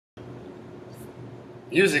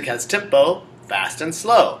Music has tempo, fast and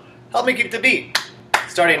slow. Help me keep the beat.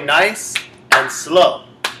 Starting nice and slow.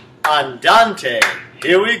 Andante,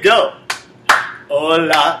 here we go.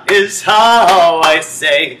 Hola is how I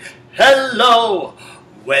say hello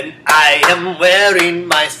when I am wearing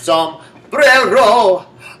my sombrero.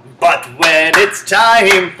 But when it's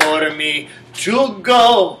time for me to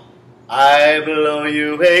go, I blow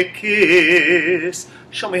you a kiss.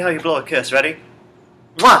 Show me how you blow a kiss. Ready?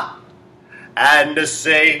 Mwah! And to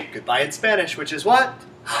say goodbye in Spanish, which is what?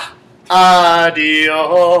 Adios.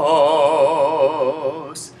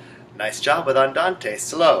 Nice job with andante,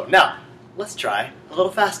 slow. Now, let's try a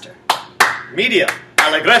little faster. Medium,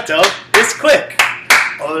 allegretto is quick.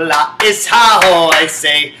 Hola is how I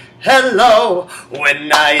say hello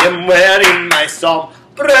when I am wearing my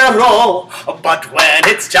sombrero. But when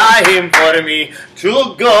it's time for me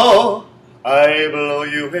to go, I blow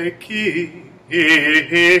you a kiss.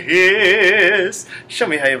 Show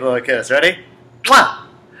me how you blow a kiss. Ready? Mwah!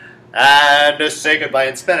 And to say goodbye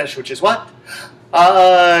in Spanish, which is what?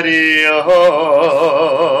 Adios.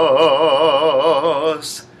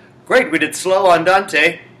 Great, we did slow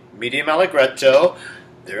andante, medium allegretto.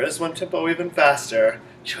 There is one tempo even faster.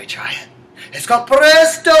 Should we try it? It's called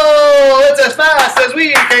presto. It's as fast as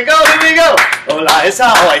we can go. Here we go. Hola is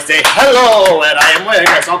how I say hello when I am wearing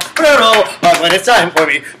my sombrero. But when it's time for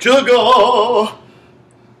me to go,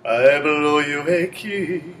 I blow you a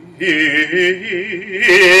kiss.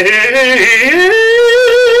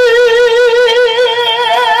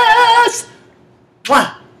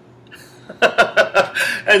 Mwah!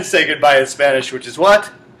 And say goodbye in Spanish, which is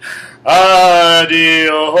what?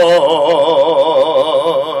 Adios.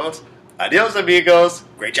 Adios, amigos.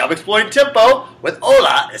 Great job exploring tempo with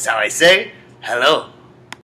hola is how I say hello.